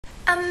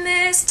I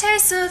miss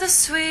taste of the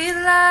sweet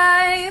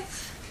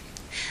life.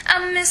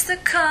 I miss the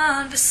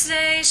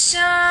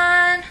conversation.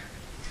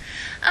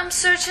 I'm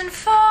searching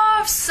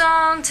for a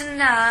song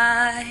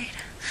tonight.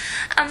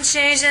 I'm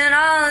changing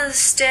all of the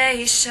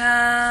stations.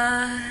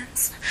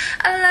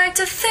 I like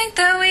to think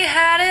that we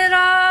had it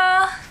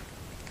all.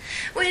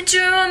 We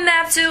drew a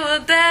map to a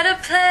better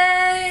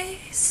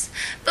place,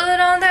 but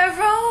on that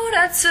road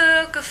I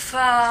took a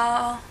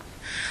fall.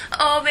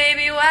 Oh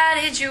baby, why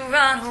did you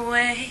run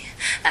away?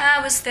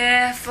 I was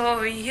there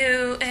for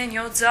you in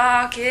your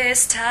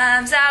darkest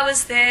times. I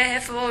was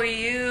there for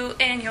you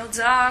in your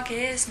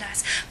darkest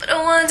nights. But I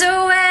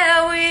wonder,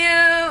 where were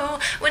you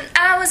when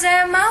I was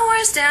at my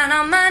worst, down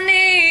on my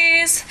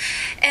knees?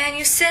 And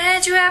you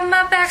said you had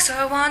my back, so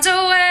I wonder,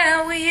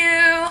 where were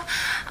you?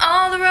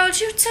 All the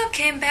roads you took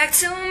came back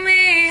to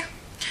me.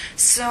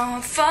 So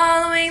I'm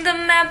following the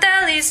map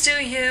that leads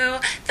to you.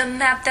 The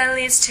map that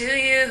leads to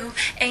you.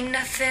 Ain't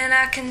nothing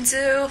I can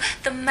do.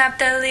 The map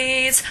that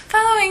leads,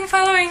 following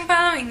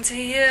to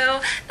you.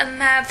 The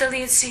map that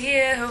leads to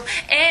you.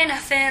 Ain't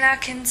nothing I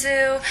can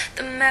do.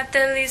 The map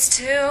that leads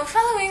to,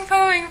 following.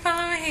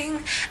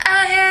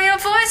 I hear your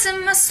voice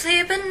in my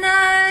sleep at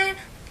night.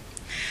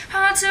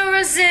 Hard to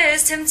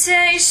resist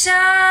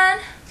temptation,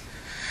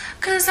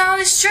 'cause all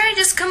these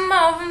strangers come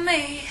over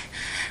me.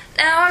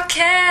 Now I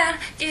can't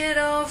get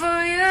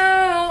over you.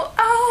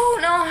 Oh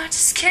no, I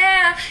just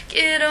can't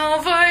get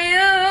over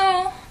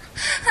you.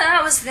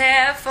 I was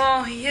there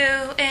for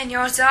you in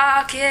your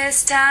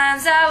darkest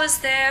times. I was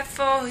there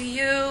for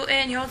you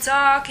in your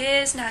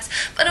darkest nights.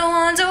 But I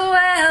wonder,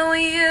 where were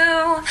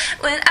you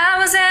when I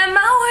was at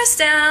my worst,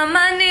 down on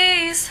my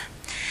knees?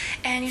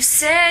 And you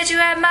said you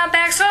had my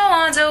back, so I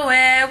wonder,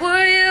 where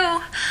were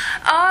you?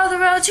 All the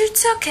roads you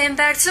took came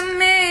back to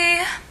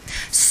me.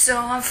 So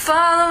I'm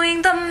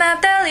following the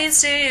map that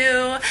leads to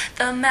you.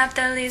 The map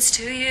that leads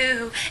to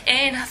you.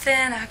 Ain't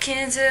nothing I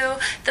can do.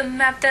 The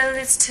map that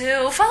leads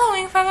to,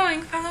 following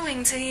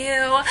to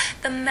you.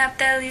 The map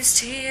that leads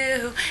to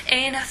you.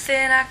 Ain't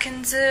nothing I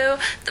can do.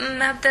 The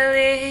map that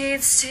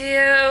leads to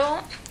you.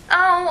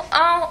 Oh,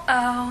 oh,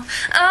 oh,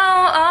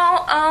 oh,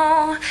 oh,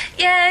 oh,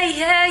 yeah,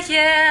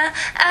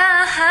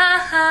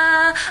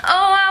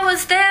 oh, I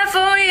was there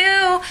for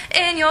you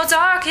in your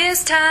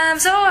darkest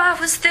times. Oh, I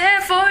was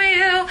there for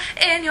you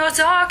in your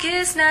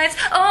darkest nights.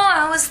 Oh,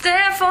 I was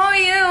there for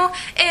you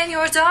in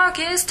your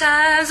darkest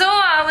times.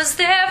 Oh, I was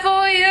there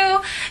for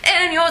you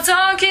in your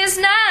darkest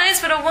nights.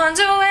 But I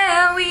wonder,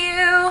 where were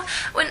you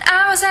when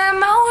I was at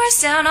my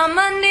worst, down on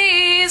my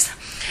knees?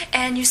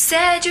 And you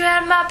said you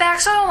had my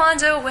back, so I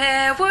wonder,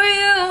 where were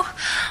you?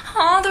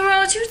 All the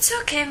roads you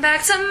took came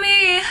back to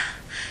me.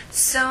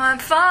 So I'm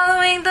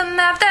following the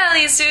map that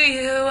leads to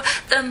you.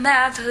 The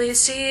map that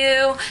leads to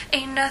you.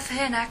 Ain't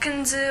nothing I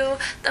can do.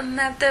 The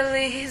map that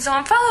leads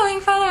on,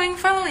 following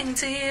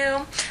to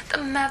you. The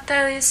map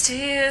that leads to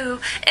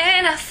you.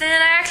 Ain't nothing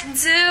I can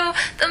do.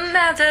 The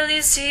map that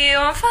leads to you.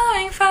 I'm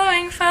following.